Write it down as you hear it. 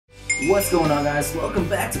What's going on, guys? Welcome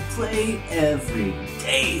back to Play Every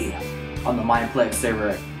Day on the Mineplex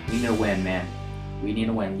server. We need to win, man. We need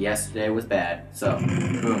to win. Yesterday was bad, so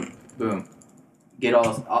boom, boom. Get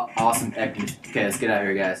all awesome epic. Okay, let's get out of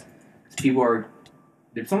here, guys. People are.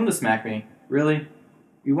 Did someone just smack me? Really?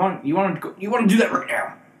 You want to do that right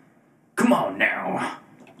now? Come on now.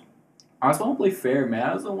 I just want to play fair, man.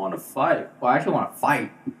 I just don't want to fight. Well, I actually want to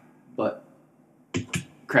fight, but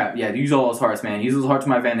crap. Yeah, use all those hearts, man. Use those hearts to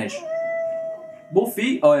my advantage. Both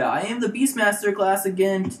feet? Oh yeah, I am the beastmaster class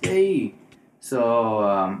again today. So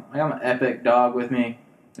I got my epic dog with me.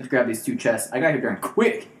 Let's grab these two chests. I got here darn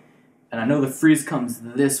quick, and I know the freeze comes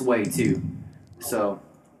this way too. So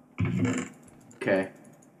okay.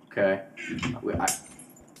 Okay,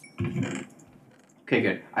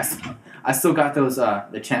 good. I still got those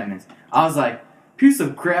enchantments. I was like, piece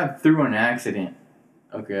of crap through an accident.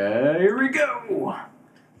 Okay, here we go.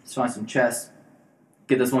 Let's find some chests.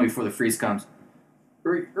 Get this one before the freeze comes.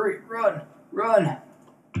 Hurry, run.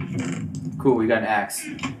 Cool, we got an axe.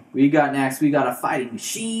 We got a fighting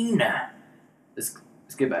machine. Let's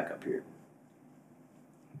get back up here.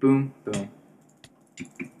 Boom, boom.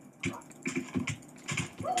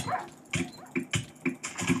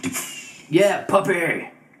 Yeah, puppy!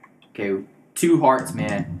 Okay, 2 hearts,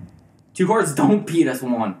 man. 2 hearts don't beat us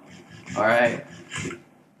one. Alright.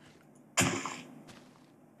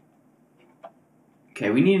 Okay,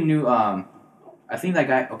 we need a new, I think that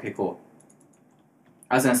guy, okay, cool.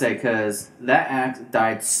 I was gonna say, because that axe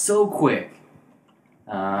died so quick.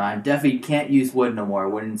 I definitely can't use wood no more,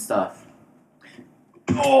 wooden stuff.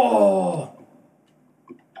 Oh!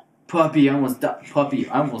 Puppy, I almost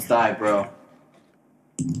died, bro.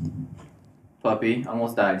 Puppy,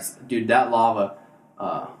 almost died. Dude, that lava.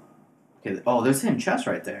 Okay. Oh, there's hidden chest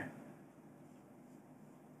right there.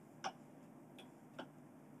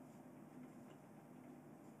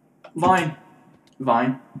 Vine.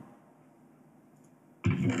 Okay.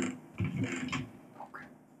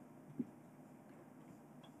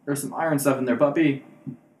 There's some iron stuff in there, puppy.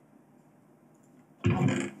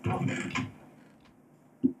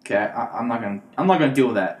 Okay, I'm not gonna deal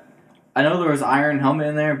with that. I know there was iron helmet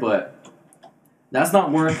in there, but that's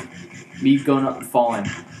not worth me going up and falling.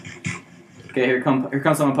 Okay, here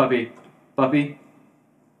comes someone, puppy. Puppy.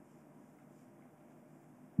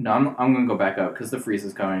 No, I'm gonna go back up because the freeze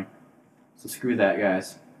is coming. So screw that,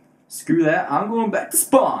 guys. Screw that. I'm going back to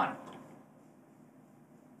spawn.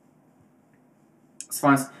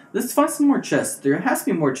 Let's find some more chests. There has to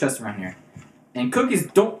be more chests around here. And cookies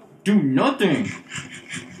don't do nothing.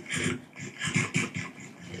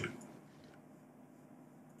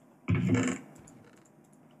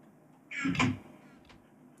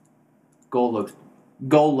 Gold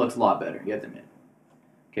looks a lot better, you have to admit.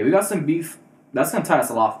 Okay, we got some beef. That's gonna tie us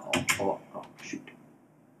off. Oh, shoot.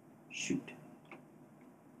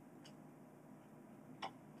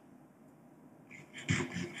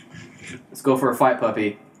 Let's go for a fight,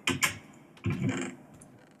 puppy.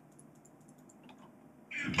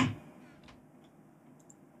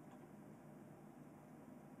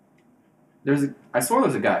 I swore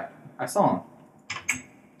there's a guy. I saw him.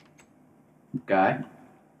 Guy.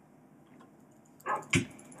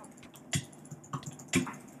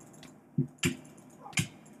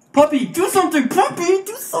 Puppy, do something, puppy!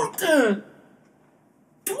 Do something!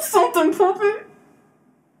 Do something, puppy!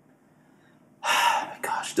 Oh my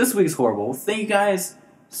gosh, this week's horrible. Thank you guys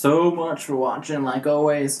so much for watching, like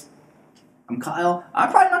always. I'm Kyle.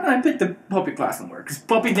 I'm probably not gonna pick the puppy class anymore, because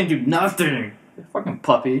puppy didn't do nothing. Fucking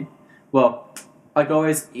puppy. Well, like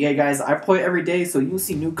always, yeah guys, I play every day, so you'll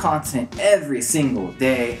see new content every single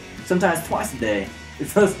day. Sometimes twice a day. It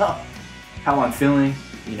depends on how I'm feeling.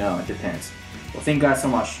 You know, it depends. Well, thank you guys so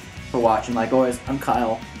much for watching. Like always, I'm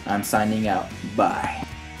Kyle. I'm signing out. Bye.